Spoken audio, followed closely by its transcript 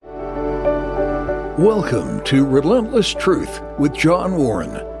Welcome to Relentless Truth with John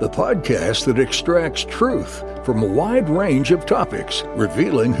Warren, the podcast that extracts truth from a wide range of topics,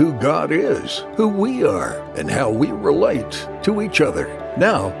 revealing who God is, who we are, and how we relate to each other.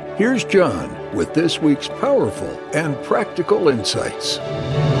 Now, here's John with this week's powerful and practical insights.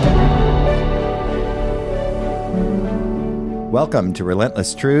 Welcome to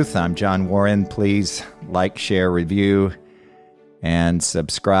Relentless Truth. I'm John Warren. Please like, share, review, and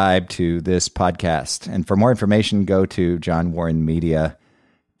subscribe to this podcast. And for more information, go to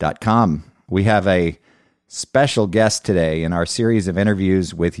johnwarrenmedia.com. We have a special guest today in our series of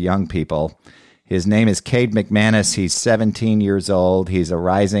interviews with young people. His name is Cade McManus. He's 17 years old. He's a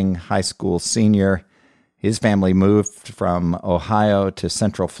rising high school senior. His family moved from Ohio to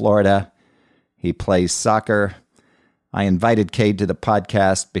Central Florida. He plays soccer. I invited Cade to the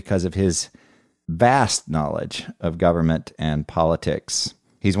podcast because of his vast knowledge of government and politics.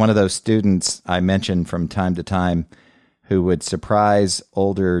 He's one of those students I mention from time to time who would surprise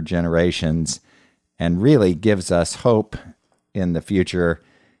older generations and really gives us hope in the future.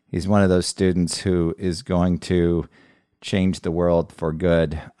 He's one of those students who is going to change the world for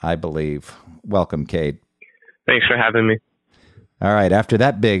good, I believe. Welcome, Cade. Thanks for having me. All right, after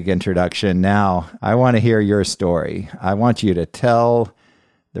that big introduction, now I want to hear your story. I want you to tell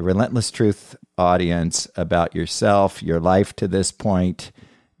the Relentless Truth audience about yourself, your life to this point.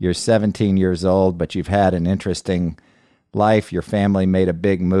 You're 17 years old, but you've had an interesting life. Your family made a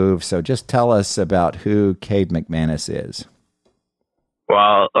big move. So just tell us about who Cade McManus is.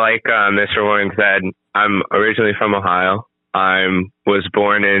 Well, like Mr. Warren said, I'm originally from Ohio. I was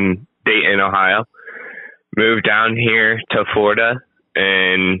born in Dayton, Ohio. Moved down here to Florida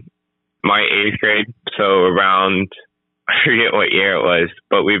in my 8th grade. So around, I forget what year it was,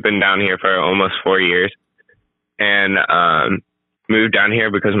 but we've been down here for almost 4 years. And moved down here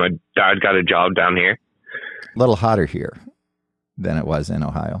because my dad got a job down here. A little hotter here than it was in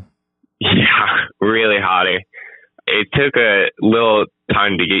Ohio. Yeah, really hotter. It took a little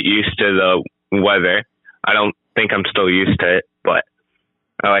time to get used to the weather. I don't think I'm still used to it, but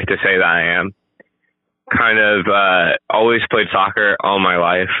I like to say that I am. Kind of always played soccer all my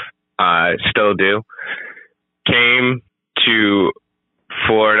life, still do. Came to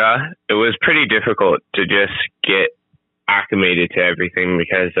Florida. It was pretty difficult to just get acclimated to everything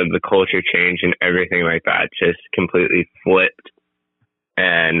because of the culture change and everything like that. Just completely flipped.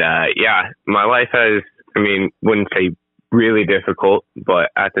 And yeah, my life has, wouldn't say really difficult,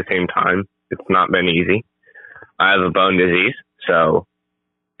 but at the same time, it's not been easy. I have a bone disease, so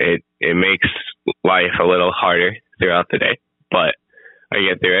it makes life a little harder throughout the day, but I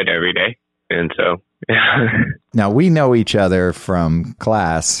get through it every day. And so, yeah. Now, we know each other from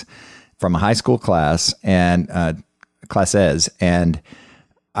class, from a high school class and classes, and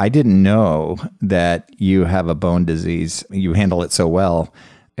I didn't know that you have a bone disease. You handle it so well,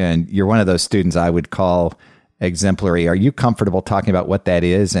 and you're one of those students I would call exemplary. Are you comfortable talking about what that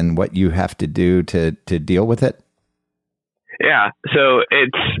is and what you have to do to deal with it? Yeah, so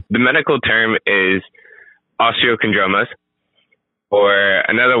the medical term is osteochondromas, or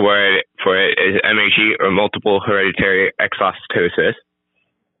another word for it is MHE, or multiple hereditary exostosis.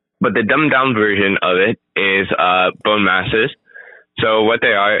 But the dumbed down version of it is bone masses. So what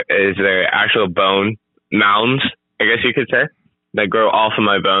they are is they're actual bone mounds, I guess you could say, that grow off of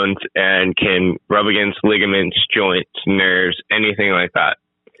my bones and can rub against ligaments, joints, nerves, anything like that.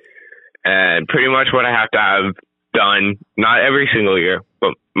 And pretty much what I have to have done, not every single year,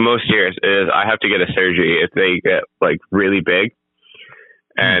 but most years, is I have to get a surgery if they get like really big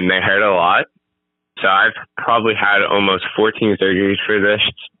and they hurt a lot. So I've probably had almost 14 surgeries for this,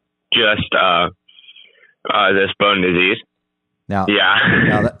 just this bone disease. Now, yeah.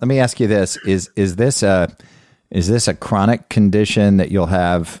 Now let me ask you this: Is this a chronic condition that you'll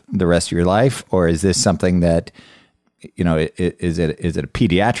have the rest of your life, or is this something that, is it a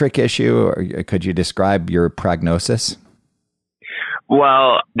pediatric issue, or could you describe your prognosis?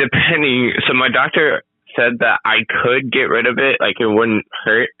 Well, depending. So my doctor said that I could get rid of it, like it wouldn't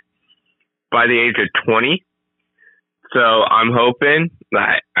hurt, by the age of 20. So I'm hoping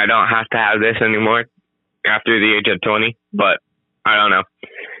that I don't have to have this anymore after the age of 20, but I don't know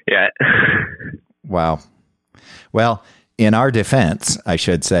yet. Wow. Well, in our defense, I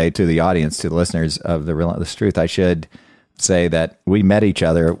should say to the audience, to the listeners of The Relentless Truth, I should say that we met each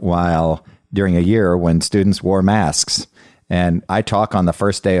other during a year when students wore masks. And I talk on the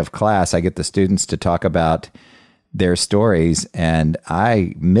first day of class. I get the students to talk about their stories. And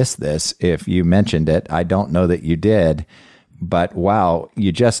I missed this if you mentioned it. I don't know that you did. But wow,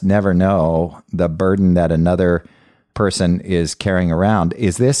 you just never know the burden that another person is carrying around.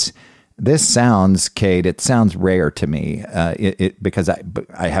 Is this This sounds, Cade, it sounds rare to me because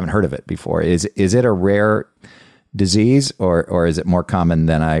I haven't heard of it before. Is it a rare disease or is it more common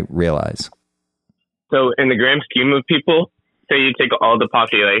than I realize? So in the grand scheme of people, say you take all the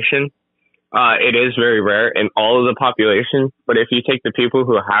population, it is very rare in all of the population. But if you take the people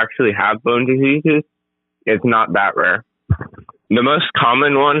who actually have bone diseases, it's not that rare. The most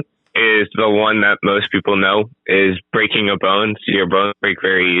common one is the one that most people know is breaking a bone. So your bones break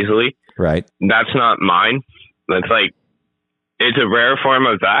very easily. Right. That's not mine. It's a rare form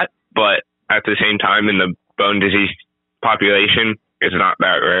of that, but at the same time, in the bone disease population, it's not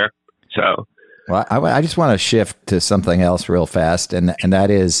that rare. So, well, I just want to shift to something else real fast, and that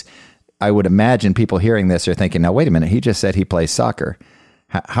is, I would imagine people hearing this are thinking, now, wait a minute, he just said he plays soccer.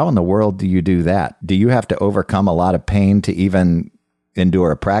 How in the world do you do that? Do you have to overcome a lot of pain to even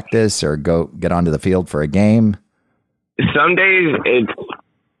endure a practice or go get onto the field for a game? Some days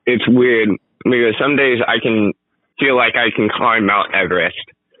it's weird because some days I can feel like I can climb Mount Everest.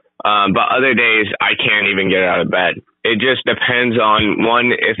 But other days I can't even get out of bed. It just depends on,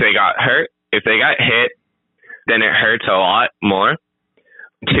 one, if they got hurt. If they got hit, then it hurts a lot more.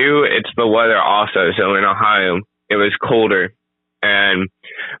 Two, it's the weather also. So in Ohio, it was colder. And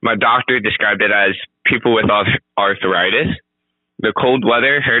my doctor described it as people with arthritis. The cold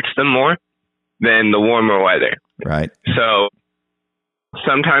weather hurts them more than the warmer weather. Right. So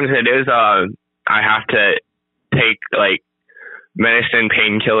sometimes it is, I have to take medicine,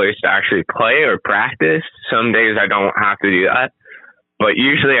 painkillers to actually play or practice. Some days I don't have to do that. But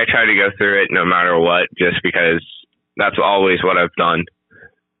usually I try to go through it no matter what, just because that's always what I've done.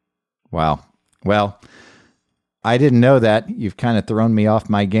 Wow. Well, I didn't know that. You've kind of thrown me off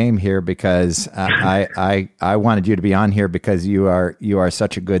my game here because I wanted you to be on here because you are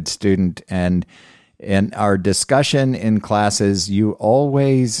such a good student, and in our discussion in classes, you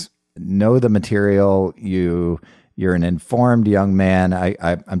always know the material. You're an informed young man.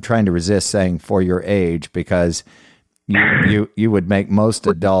 I'm trying to resist saying for your age because you would make most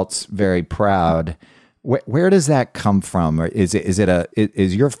adults very proud. Where does that come from? Or is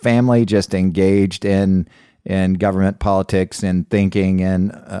your family just engaged in government politics and thinking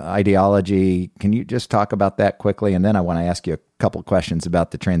and ideology? Can you just talk about that quickly? And then I want to ask you a couple questions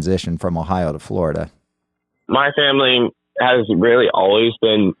about the transition from Ohio to Florida. My family has really always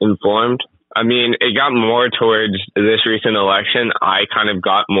been informed. I mean, it got more towards this recent election. I kind of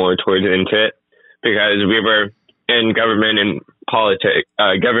got more towards into it because we were in government and politics,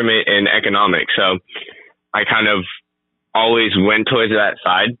 government and economics. So I kind of always went towards that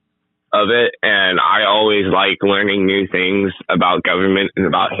side of it. And I always like learning new things about government and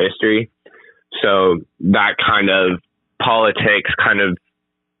about history. So that kind of politics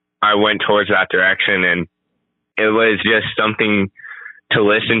I went towards that direction. And it was just something to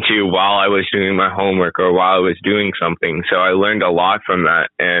listen to while I was doing my homework or while I was doing something. So I learned a lot from that.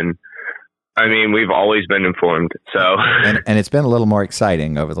 And I mean, we've always been informed. So, and it's been a little more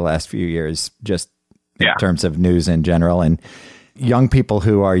exciting over the last few years, just in terms of news in general. And young people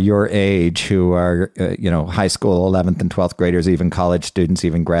who are your age, who are, high school, 11th and 12th graders, even college students,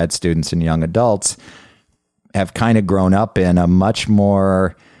 even grad students and young adults have kind of grown up in a much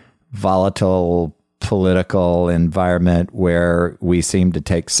more volatile political environment where we seem to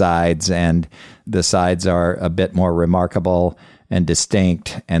take sides, and the sides are a bit more remarkable and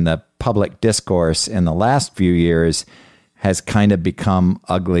distinct. And the public discourse in the last few years has kind of become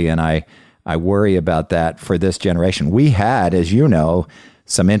ugly. And I worry about that for this generation. We had, as you know,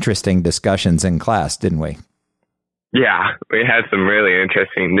 some interesting discussions in class, didn't we? Yeah, we had some really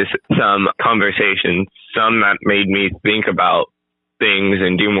interesting, some conversations, some that made me think about things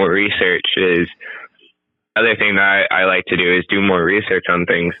and do more research. Is other thing that I like to do is do more research on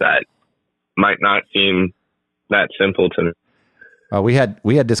things that might not seem that simple to me. Well, we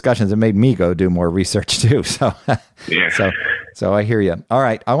had discussions that made me go do more research too. So, yeah. So I hear you. All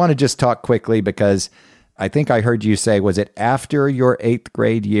right. I want to just talk quickly because I think I heard you say, was it after your 8th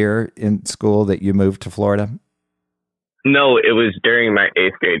grade year in school that you moved to Florida? No, it was during my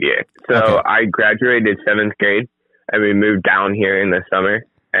 8th grade year. So okay. I graduated 7th grade and we moved down here in the summer.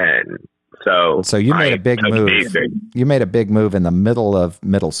 And so you made a big move. You made a big move in the middle of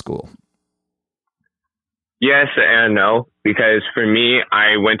middle school. Yes and no, because for me,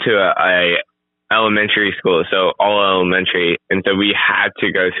 I went to a elementary school, so all elementary, and so we had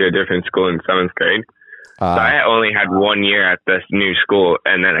to go to a different school in 7th grade. So I only had 1 year at this new school,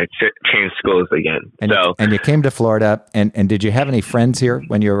 and then I changed schools again. And you came to Florida, and did you have any friends here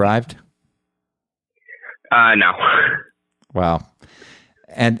when you arrived? No. Wow.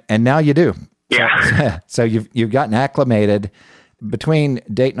 And now you do. Yeah. So you've gotten acclimated. between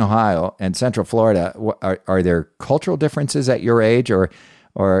Dayton, Ohio and Central Florida, are there cultural differences at your age, or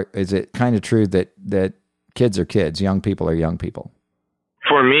is it kind of true that kids are kids, young people are young people?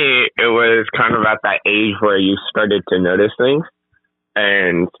 For me, it was kind of at that age where you started to notice things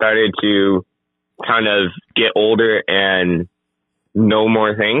and started to kind of get older and know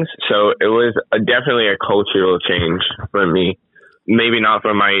more things. So it was definitely a cultural change for me. Maybe not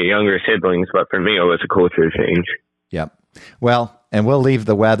for my younger siblings, but for me, it was a culture change. Yep. Well, and we'll leave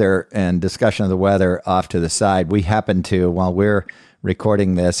the weather and discussion of the weather off to the side. We happen to, while we're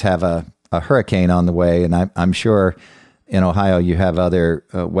recording this, have a hurricane on the way, and I'm sure in Ohio you have other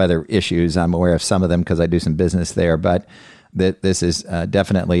weather issues. I'm aware of some of them because I do some business there, but this is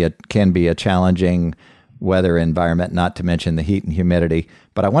definitely can be a challenging weather environment, not to mention the heat and humidity.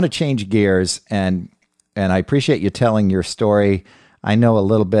 But I want to change gears, and I appreciate you telling your story. I know a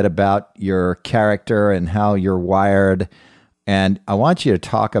little bit about your character and how you're wired, and I want you to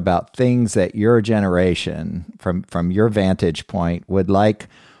talk about things that your generation, from your vantage point, would like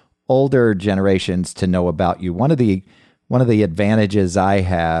older generations to know about you. One of the advantages I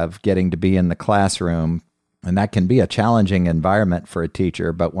have getting to be in the classroom, and that can be a challenging environment for a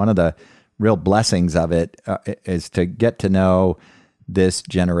teacher, but one of the real blessings of it is to get to know this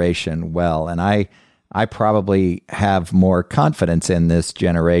generation well. And I probably have more confidence in this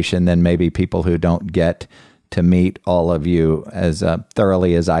generation than maybe people who don't get to meet all of you as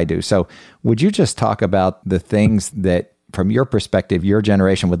thoroughly as I do. So would you just talk about the things that, from your perspective, your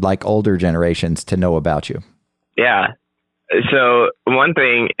generation would like older generations to know about you? Yeah. So one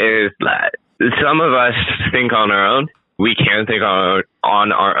thing is that some of us think on our own. We can think on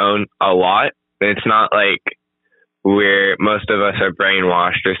our own a lot. It's not like most of us are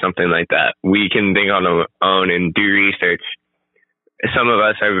brainwashed or something like that. We can think on our own and do research. Some of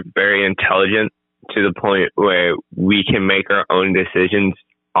us are very intelligent to the point where we can make our own decisions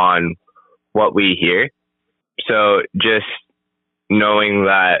on what we hear. So just knowing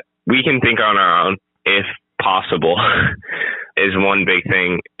that we can think on our own, if possible, is one big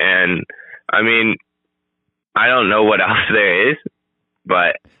thing. And I mean, I don't know what else there is,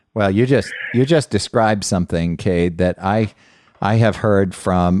 but well, you just described something, Cade, that I have heard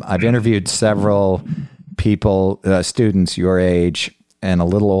from. I've interviewed several people, students your age and a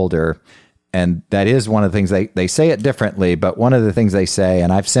little older, and that is one of the things they say it differently. But one of the things they say,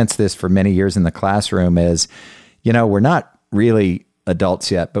 and I've sensed this for many years in the classroom, is, we're not really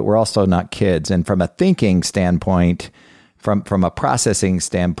adults yet, but we're also not kids. And from a thinking standpoint, from a processing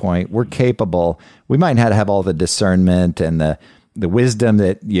standpoint, we're capable. We might not have all the discernment and the wisdom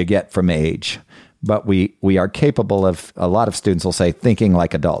that you get from age, but we are capable of, a lot of students will say, thinking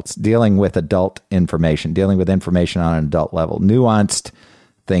like adults, dealing with adult information, dealing with information on an adult level, nuanced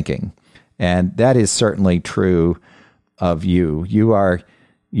thinking. And that is certainly true of you. You are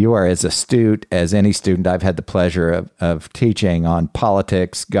as astute as any student I've had the pleasure of teaching on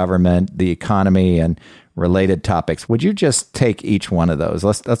politics, government, the economy, and related topics. Would you just take each one of those?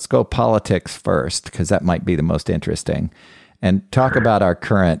 Let's go politics first, because that might be the most interesting, and talk about our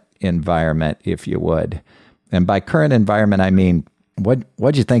current environment, if you would. And by current environment, I mean,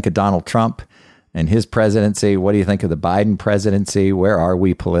 what'd you think of Donald Trump and his presidency? What do you think of the Biden presidency? Where are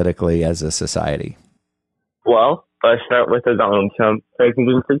we politically as a society? Well, let's start with the Donald Trump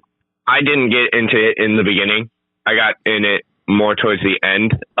presidency. I didn't get into it in the beginning. I got in it more towards the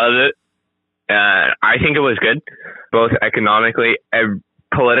end of it. I think it was good, both economically and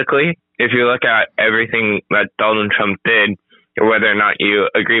politically. If you look at everything that Donald Trump did, whether or not you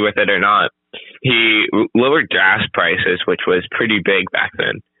agree with it or not, he lowered gas prices, which was pretty big back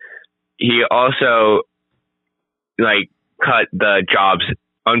then. He also cut the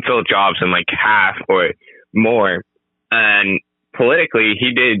unfilled jobs in half or more. And politically,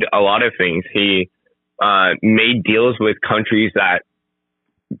 he did a lot of things. He made deals with countries that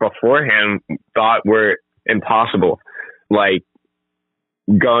before him thought were impossible, like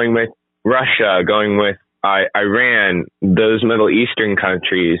going with Russia, going with Iran, those Middle Eastern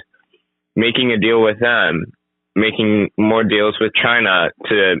countries, making a deal with them, making more deals with China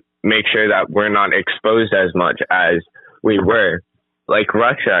to make sure that we're not exposed as much as we were. Like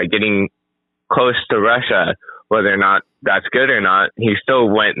Russia, getting close to Russia, whether or not that's good or not, he still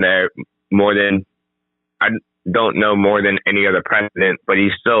went there more than any other president, but he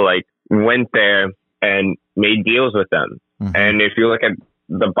still went there and made deals with them. Mm-hmm. And if you look at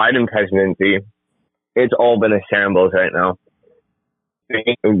the Biden presidency, it's all been a shambles right now.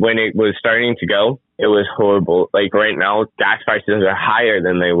 When it was starting to go, it was horrible. Right now, gas prices are higher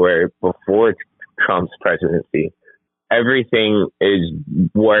than they were before Trump's presidency. Everything is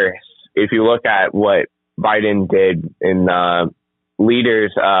worse. If you look at what Biden did in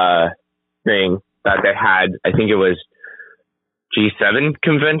leaders thing that they had. I think it was G7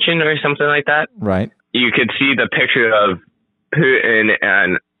 convention or something like that. Right. You could see the picture of Putin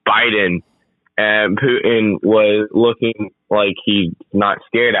and Biden, and Putin was looking like he's not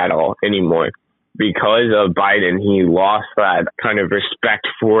scared at all anymore. Because of Biden, he lost that kind of respect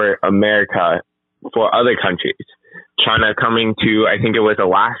for America, for other countries. China coming to, I think it was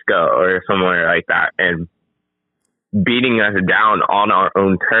Alaska or somewhere like that, and beating us down on our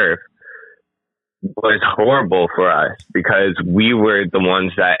own turf was horrible for us because we were the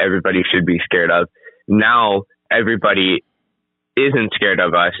ones that everybody should be scared of. Now everybody isn't scared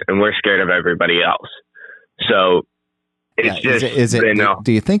of us and we're scared of everybody else. So it's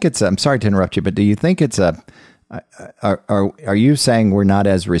do you think it's I'm sorry to interrupt you, but do you think it's are you saying we're not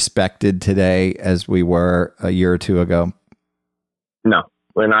as respected today as we were a year or two ago? No,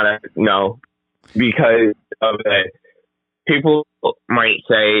 we're not. No, because of it. People might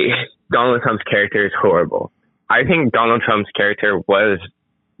say Donald Trump's character is horrible. I think Donald Trump's character was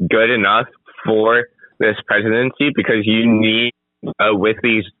good enough for this presidency because you need, with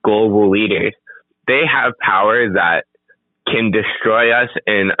these global leaders, they have power that can destroy us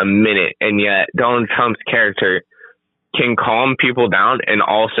in a minute. And yet Donald Trump's character can calm people down and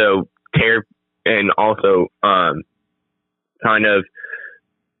also kind of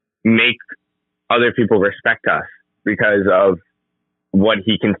make other people respect us because of what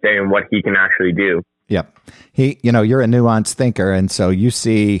he can say and what he can actually do. Yep. You're a nuanced thinker. And so you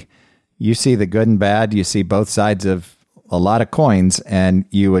see the good and bad, you see both sides of a lot of coins. And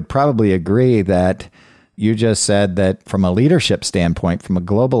you would probably agree that you just said that from a leadership standpoint, from a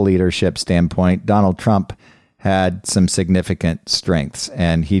global leadership standpoint, Donald Trump had some significant strengths,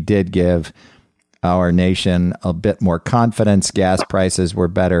 and he did give our nation a bit more confidence. Gas prices were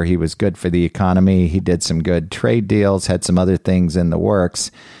better. He was good for the economy. He did some good trade deals, had some other things in the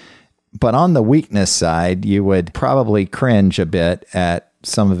works. But on the weakness side, you would probably cringe a bit at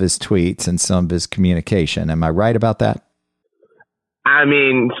some of his tweets and some of his communication. Am I right about that? I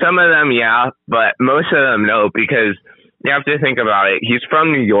mean, some of them, yeah, but most of them, no, because you have to think about it. He's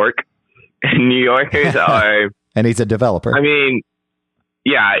from New York, and New Yorkers are... And he's a developer. I mean,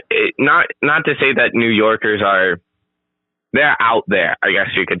 yeah, not to say that New Yorkers they're out there, I guess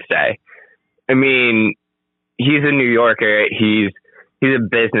you could say. I mean, he's a New Yorker. He's a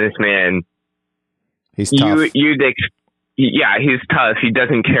businessman. He's tough. He's tough. He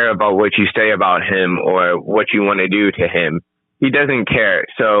doesn't care about what you say about him or what you want to do to him. He doesn't care.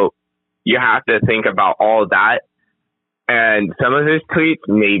 So you have to think about all that. And some of his tweets,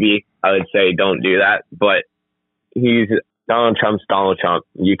 maybe I would say don't do that. But Donald Trump's Donald Trump.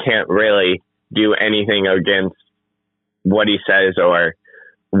 You can't really do anything against what he says or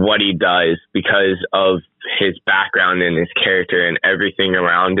what he does because of his background and his character and everything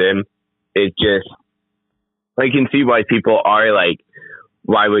around him. It just, I can see why people are like,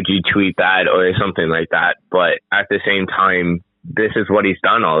 why would you tweet that or something like that? But at the same time, this is what he's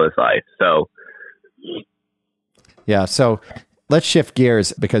done all his life. So, yeah. So let's shift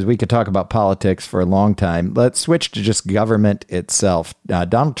gears because we could talk about politics for a long time. Let's switch to just government itself.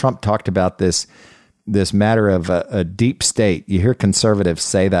 Donald Trump talked about this matter of a deep state. You hear conservatives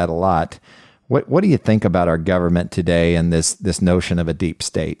say that a lot. What do you think about our government today and this notion of a deep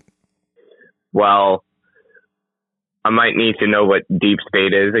state? Well, I might need to know what deep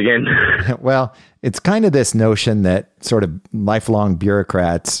state is again. Well, it's kind of this notion that sort of lifelong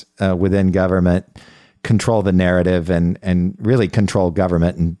bureaucrats within government control the narrative and really control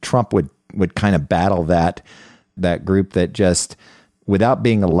government. And Trump would kind of battle that group that just, without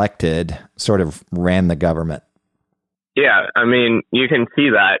being elected, sort of ran the government. Yeah, I mean, you can see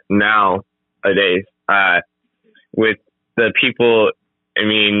that nowadays with the people. I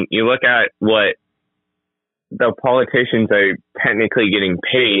mean, you look at what the politicians are technically getting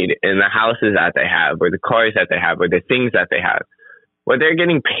paid in the houses that they have or the cars that they have or the things that they have. What they're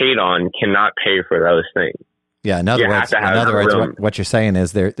getting paid on cannot pay for those things. Yeah, in other words, what you're saying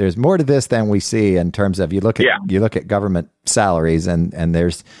is there's more to this than we see in terms of you look at government salaries and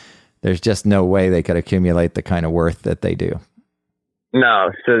there's just no way they could accumulate the kind of worth that they do.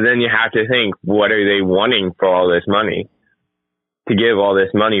 No, so then you have to think, what are they wanting for all this money? To give all this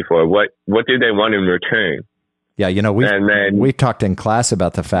money for? What do they want in return? Yeah, we talked in class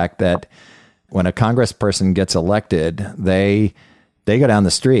about the fact that when a congressperson gets elected, they go down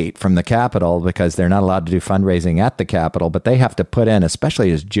the street from the Capitol because they're not allowed to do fundraising at the Capitol, but they have to put in, especially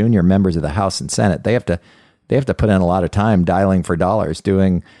as junior members of the House and Senate, they have to put in a lot of time dialing for dollars,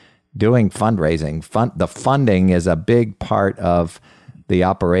 doing fundraising. The funding is a big part of the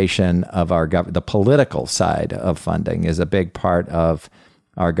operation of our government, the political side of funding is a big part of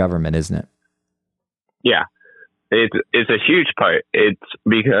our government, isn't it? Yeah, it's a huge part. It's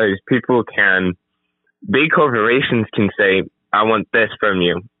because big corporations can say, I want this from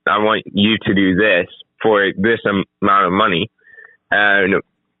you. I want you to do this for this amount of money. And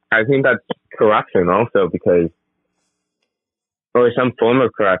I think that's corruption also, or some form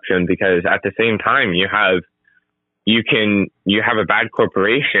of corruption, because at the same time you have a bad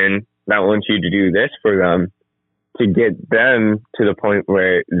corporation that wants you to do this for them to get them to the point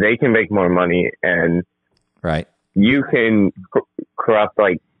where they can make more money, and right. You can corrupt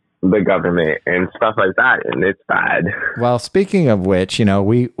like the government and stuff like that, and it's bad. Well, speaking of which,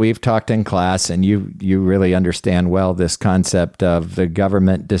 we've talked in class, and you really understand well this concept of the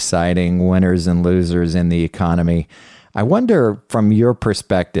government deciding winners and losers in the economy. I wonder, from your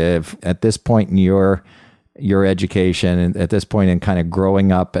perspective, at this point in your education, and at this point in kind of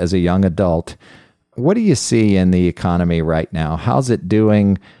growing up as a young adult, what do you see in the economy right now? How's it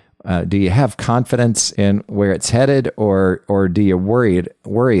doing? Do you have confidence in where it's headed, or do you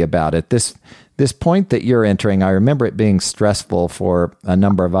worry about it? This point that you're entering, I remember it being stressful for a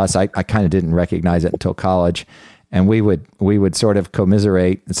number of us. I kind of didn't recognize it until college, and we would sort of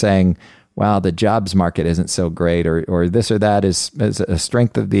commiserate, saying, wow, the jobs market isn't so great, or this or that is a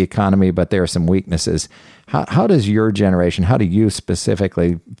strength of the economy, but there are some weaknesses. How does your generation, how do you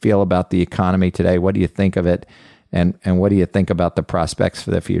specifically feel about the economy today? What do you think of it? And what do you think about the prospects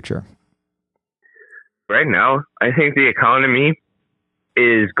for the future? Right now, I think the economy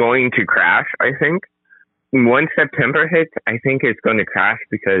is going to crash. I think once September hits, I think it's going to crash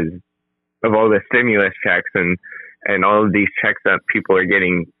because of all the stimulus checks and all of these checks that people are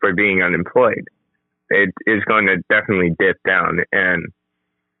getting for being unemployed. It is going to definitely dip down. And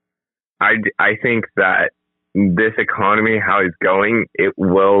I think that this economy, how it's going, it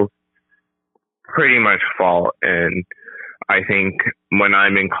will pretty much fall. And I think when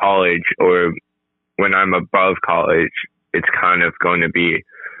I'm in college or when I'm above college, it's kind of going to be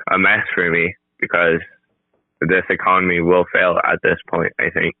a mess for me because this economy will fail at this point,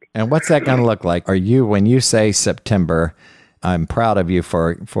 I think. And what's that going to look like? When you say September, I'm proud of you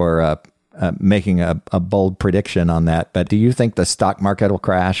for making a bold prediction on that. But do you think the stock market will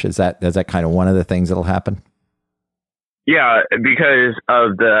crash? Is that kind of one of the things that'll happen? Yeah, because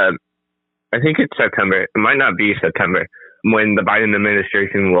of I think it's September. It might not be September when the Biden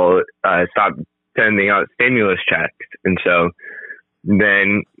administration will stop sending out stimulus checks. And so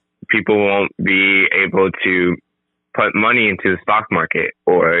then people won't be able to put money into the stock market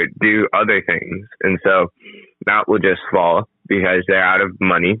or do other things. And so that will just fall because they're out of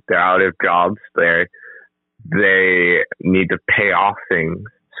money. They're out of jobs. They need to pay off things.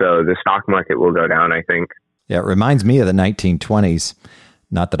 So the stock market will go down, I think. Yeah, it reminds me of the 1920s.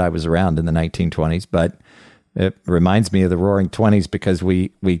 Not that I was around in the 1920s, but it reminds me of the Roaring '20s because we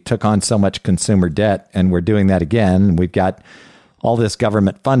took on so much consumer debt, and we're doing that again. We've got all this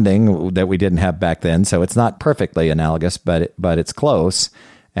government funding that we didn't have back then, so it's not perfectly analogous, but it's close.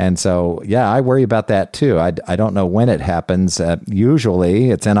 And so, yeah, I worry about that too. I don't know when it happens. Usually,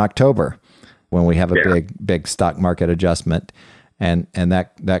 it's in October when we have a big stock market adjustment, and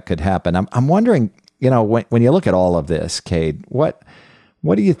that could happen. I'm wondering, when you look at all of this, Cade,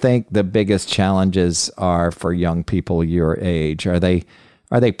 what do you think the biggest challenges are for young people your age? Are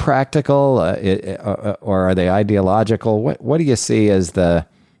they practical or are they ideological? What do you see as the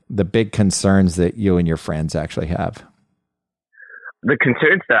big concerns that you and your friends actually have? The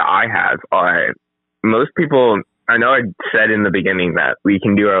concerns that I have are most people, I know I said in the beginning that we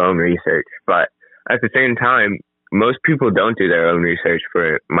can do our own research, but at the same time, most people don't do their own research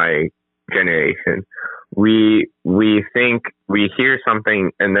for my generation. We think we hear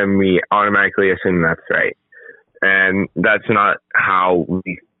something and then we automatically assume that's right. And that's not how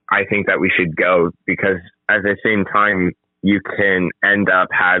I think that we should go, because at the same time, you can end up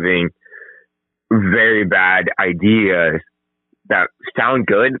having very bad ideas that sound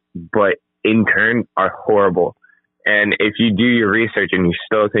good, but in turn are horrible. And if you do your research and you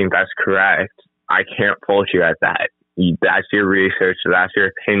still think that's correct, I can't fault you at that. That's your research, that's your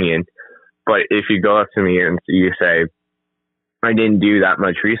opinion. But if you go up to me and you say, I didn't do that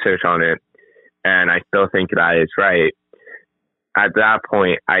much research on it, and I still think that is right, at that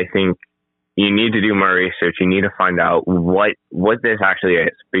point, I think you need to do more research. You need to find out what this actually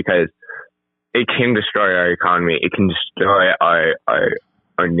is, because it can destroy our economy. It can destroy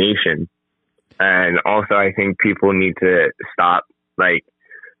our nation. And also, I think people need to stop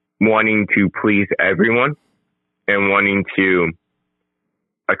wanting to please everyone and wanting to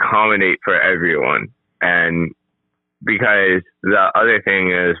accommodate for everyone. And because the other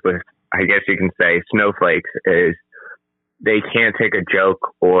thing is with, I guess you can say, snowflakes, is they can't take a joke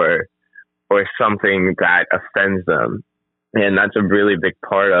or something that offends them. And that's a really big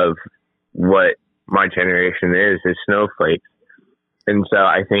part of what my generation is snowflakes. And so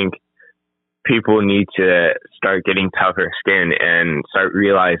I think people need to start getting tougher skin and start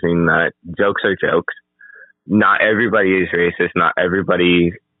realizing that jokes are jokes. Not everybody is racist. Not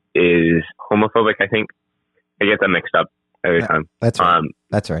everybody is homophobic. I think I get that mixed up every time. That's right.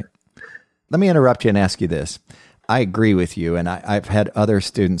 That's right. Let me interrupt you and ask you this. I agree with you. And I've had other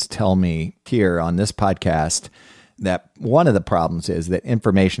students tell me here on this podcast that one of the problems is that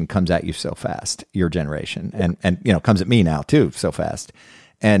information comes at you so fast, your generation, and comes at me now too, so fast.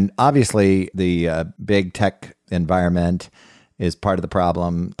 And obviously the big tech environment is part of the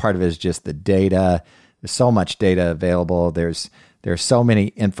problem. Part of it is just the data. There's so much data available. There's so many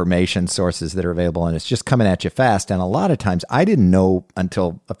information sources that are available, and it's just coming at you fast. And a lot of times I didn't know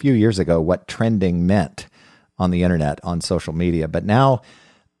until a few years ago what trending meant on the internet, on social media. But now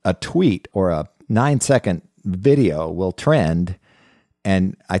a tweet or a 9-second video will trend.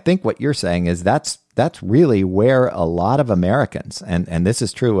 And I think what you're saying is that's really where a lot of Americans, and this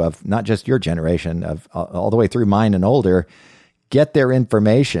is true of not just your generation, of all the way through mine and older, get their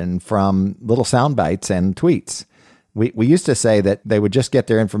information from little sound bites and tweets. We used to say that they would just get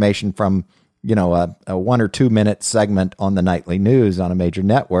their information from, a 1 or 2 minute segment on the nightly news on a major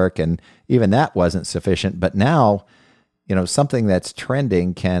network. And even that wasn't sufficient. But now, something that's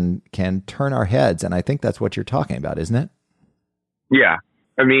trending can turn our heads. And I think that's what you're talking about, isn't it? Yeah.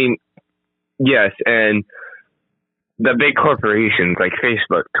 I mean, yes. And the big corporations like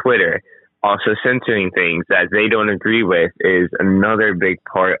Facebook, Twitter, also censoring things that they don't agree with is another big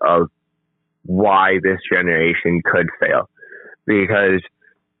part of why this generation could fail. Because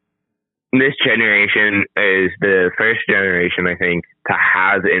this generation is the first generation, I think, to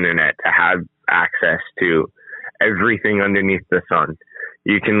have the internet, to have access to everything underneath the sun.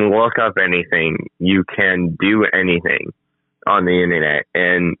 You can look up anything. You can do anything on the internet,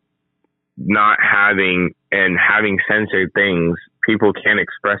 and not having censored things, people can't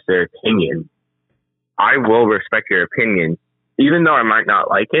express their opinion. I will respect your opinion. Even though I might not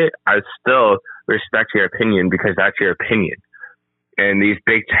like it, I still respect your opinion because that's your opinion. And these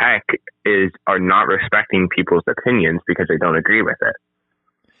big tech are not respecting people's opinions because they don't agree with it.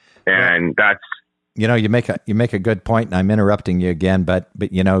 And that's, you make a good point, and I'm interrupting you again, but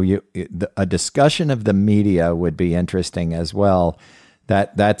a discussion of the media would be interesting as well.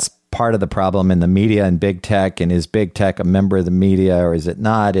 That's part of the problem in the media and big tech. And is big tech a member of the media, or is it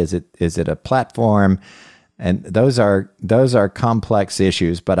not? Is it a platform? And those are complex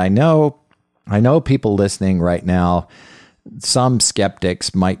issues. But I know people listening right now, some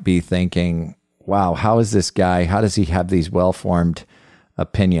skeptics might be thinking, wow, how is this guy? How does he have these well-formed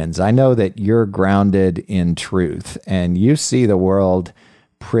opinions? I know that you're grounded in truth and you see the world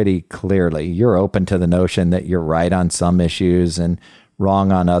pretty clearly. You're open to the notion that you're right on some issues and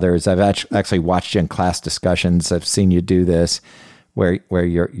wrong on others. I've actually watched you in class discussions. I've seen you do this where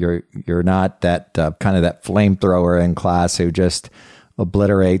you're not that kind of that flamethrower in class who just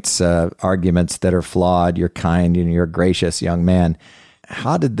obliterates arguments that are flawed. You're kind and you're a gracious young man.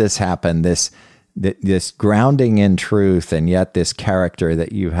 How did this happen? This grounding in truth, and yet this character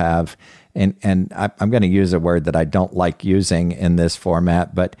that you have. And I'm going to use a word that I don't like using in this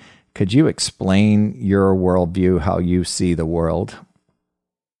format, but could you explain your worldview, how you see the world?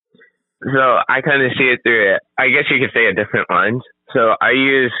 So I kind of see it through, I guess you could say, a different lens. So I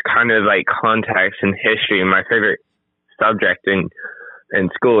use kind of like context and history, and my favorite subject in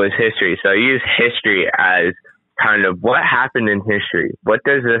school is history. So I use history as kind of what happened in history. What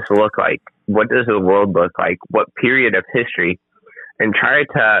does this look like? What does the world look like? What period of history? And try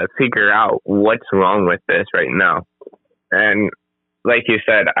to figure out what's wrong with this right now. And like you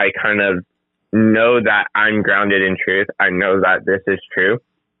said, I kind of know that I'm grounded in truth. I know that this is true.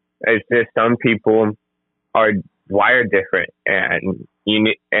 It's just some people are wired different, and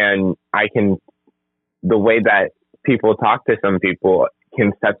the way that people talk to some people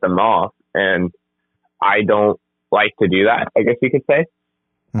can set them off, and I don't like to do that, I guess you could say.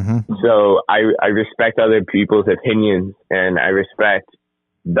 Mm-hmm. So I respect other people's opinions, and I respect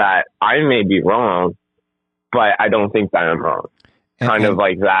that I may be wrong, but I don't think that I'm wrong. Kind of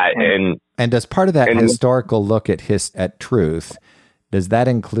like that. And as part of that historical look at truth, does that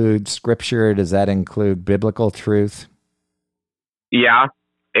include scripture? Does that include biblical truth? Yeah,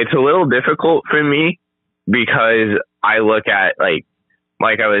 it's a little difficult for me because I look at, like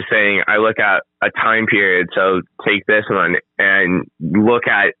I was saying, I look at a time period. So take this one and look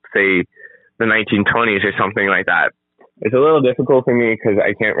at, say, the 1920s or something like that. it's a little difficult for me because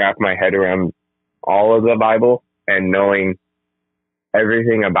I can't wrap my head around all of the Bible and knowing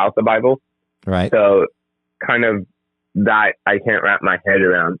everything about the Bible. Right. So kind of that I can't wrap my head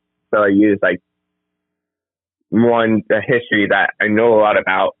around. So I use like the history that I know a lot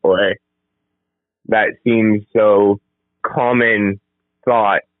about, or that seems so common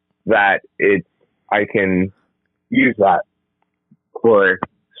thought that I can use that for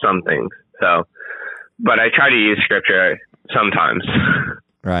some things. So, but I try to use scripture sometimes.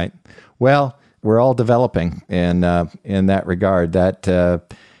 Right. Well, we're all developing in that regard.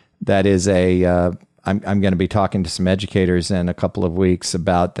 That is I'm going to be talking to some educators in a couple of weeks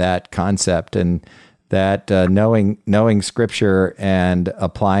about that concept, and that knowing scripture and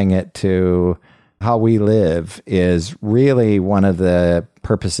applying it to how we live is really one of the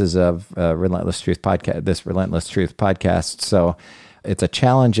purposes of Relentless Truth podcast. This Relentless Truth podcast. So it's a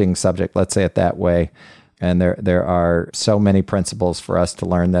challenging subject, let's say it that way. And there are so many principles for us to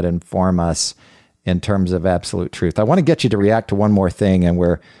learn that inform us in terms of absolute truth. I want to get you to react to one more thing, and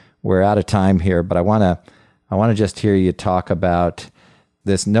we're out of time here, but I want to just hear you talk about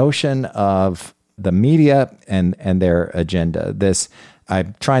this notion of the media and their agenda.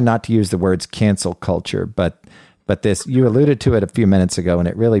 I'm trying not to use the words cancel culture, but this, you alluded to it a few minutes ago, and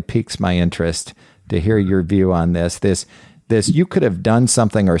it really piques my interest to hear your view on this. This you could have done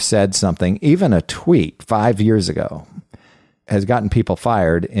something or said something, even a tweet 5 years ago, has gotten people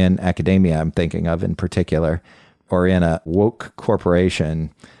fired in academia, I'm thinking of in particular, or in a woke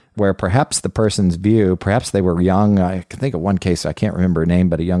corporation, where perhaps the person's view, perhaps they were young. I can think of one case, I can't remember her name,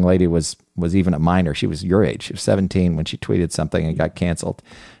 but a young lady was even a minor. She was your age. She was 17 when she tweeted something and got canceled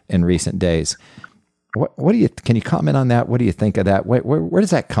in recent days. Can you comment on that? What do you think of that? Where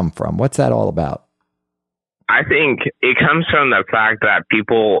does that come from? What's that all about? I think it comes from the fact that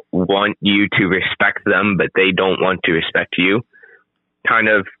people want you to respect them, but they don't want to respect you, kind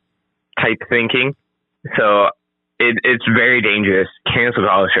of type thinking. So it's very dangerous. Cancel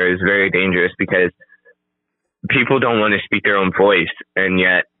culture is very dangerous because people don't want to speak their own voice. And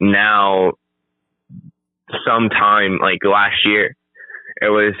yet now, sometime like last year, it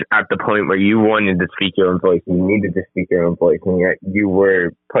was at the point where you wanted to speak your own voice. You needed to speak your own voice. And yet you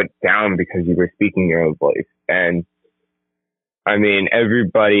were put down because you were speaking your own voice. And I mean,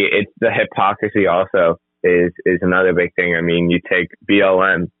 everybody, it's the hypocrisy also is another big thing. I mean, you take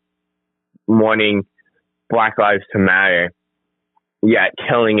BLM wanting Black lives to matter, yet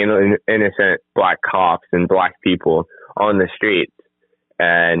killing innocent Black cops and Black people on the streets,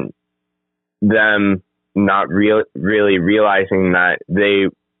 and them not really realizing that they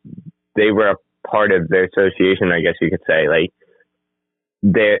were a part of their association, I guess you could say. Like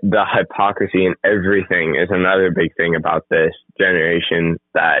the hypocrisy in everything is another big thing about this generation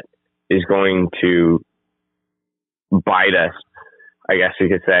that is going to bite us, I guess you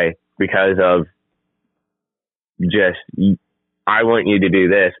could say, because of just, I want you to do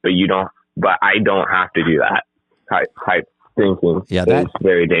this, but I don't have to do that type thinking. Yeah, that's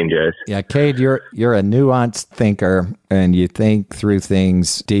very dangerous. Yeah, Cade, you're a nuanced thinker, and you think through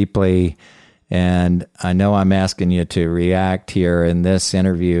things deeply. And I know I'm asking you to react here in this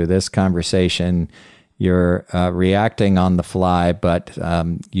interview, this conversation. You're reacting on the fly, but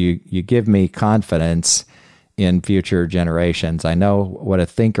you give me confidence in future generations. I know what a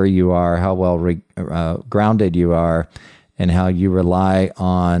thinker you are, how well grounded you are, and how you rely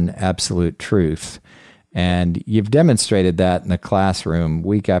on absolute truth. And you've demonstrated that in the classroom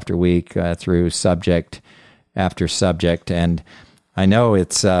week after week through subject after subject. And I know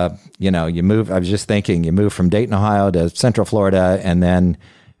it's, you move, I was just thinking, you move from Dayton, Ohio to Central Florida, and then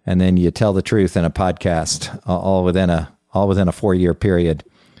you tell the truth in a podcast all within a 4-year period.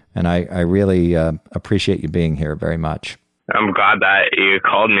 And I really appreciate you being here very much. I'm glad that you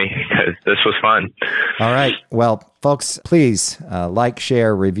called me because this was fun. All right. Well, folks, please like,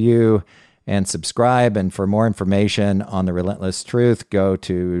 share, review, and subscribe. And for more information on the Relentless Truth, go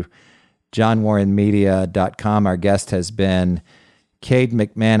to johnwarrenmedia.com. Our guest has been Cade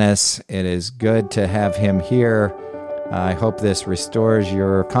McManus. It is good to have him here. I hope this restores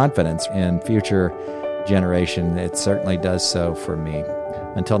your confidence in future generation. It certainly does so for me.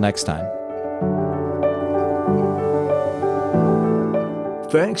 Until next time.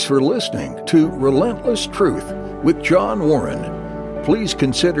 Thanks for listening to Relentless Truth with John Warren. Please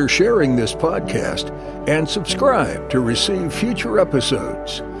consider sharing this podcast and subscribe to receive future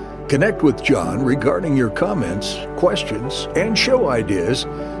episodes. Connect with John regarding your comments, questions, and show ideas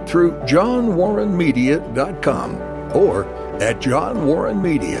through johnwarrenmedia.com or at John Warren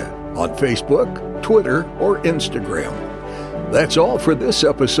Media on Facebook, Twitter, or Instagram. That's all for this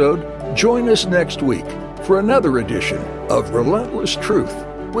episode. Join us next week. for another edition of Relentless Truth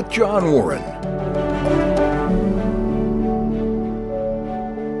with John Warren.